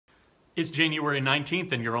It's January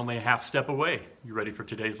 19th and you're only a half step away. You ready for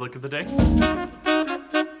today's lick of the day?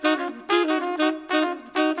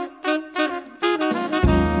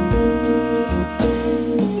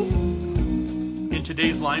 In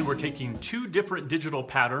today's line, we're taking two different digital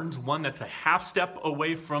patterns, one that's a half step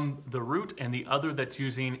away from the root and the other that's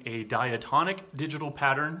using a diatonic digital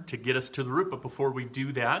pattern to get us to the root. But before we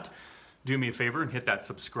do that, do me a favor and hit that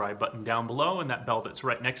subscribe button down below and that bell that's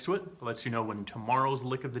right next to it. It lets you know when tomorrow's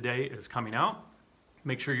lick of the day is coming out.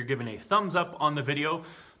 Make sure you're giving a thumbs up on the video,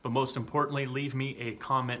 but most importantly, leave me a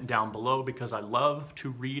comment down below because I love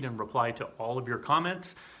to read and reply to all of your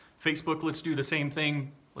comments. Facebook, let's do the same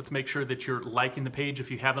thing. Let's make sure that you're liking the page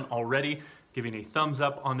if you haven't already, giving a thumbs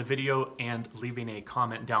up on the video and leaving a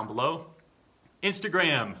comment down below.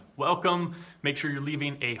 Instagram, welcome. Make sure you're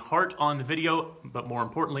leaving a heart on the video, but more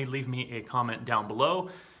importantly, leave me a comment down below.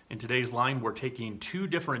 In today's line, we're taking two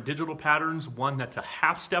different digital patterns, one that's a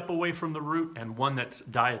half step away from the root and one that's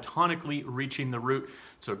diatonically reaching the root.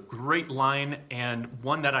 It's a great line and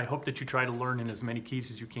one that I hope that you try to learn in as many keys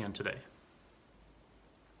as you can today.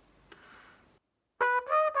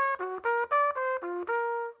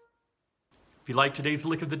 If you like today's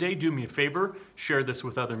lick of the day, do me a favor, share this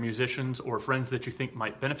with other musicians or friends that you think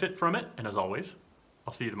might benefit from it. And as always,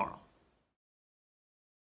 I'll see you tomorrow.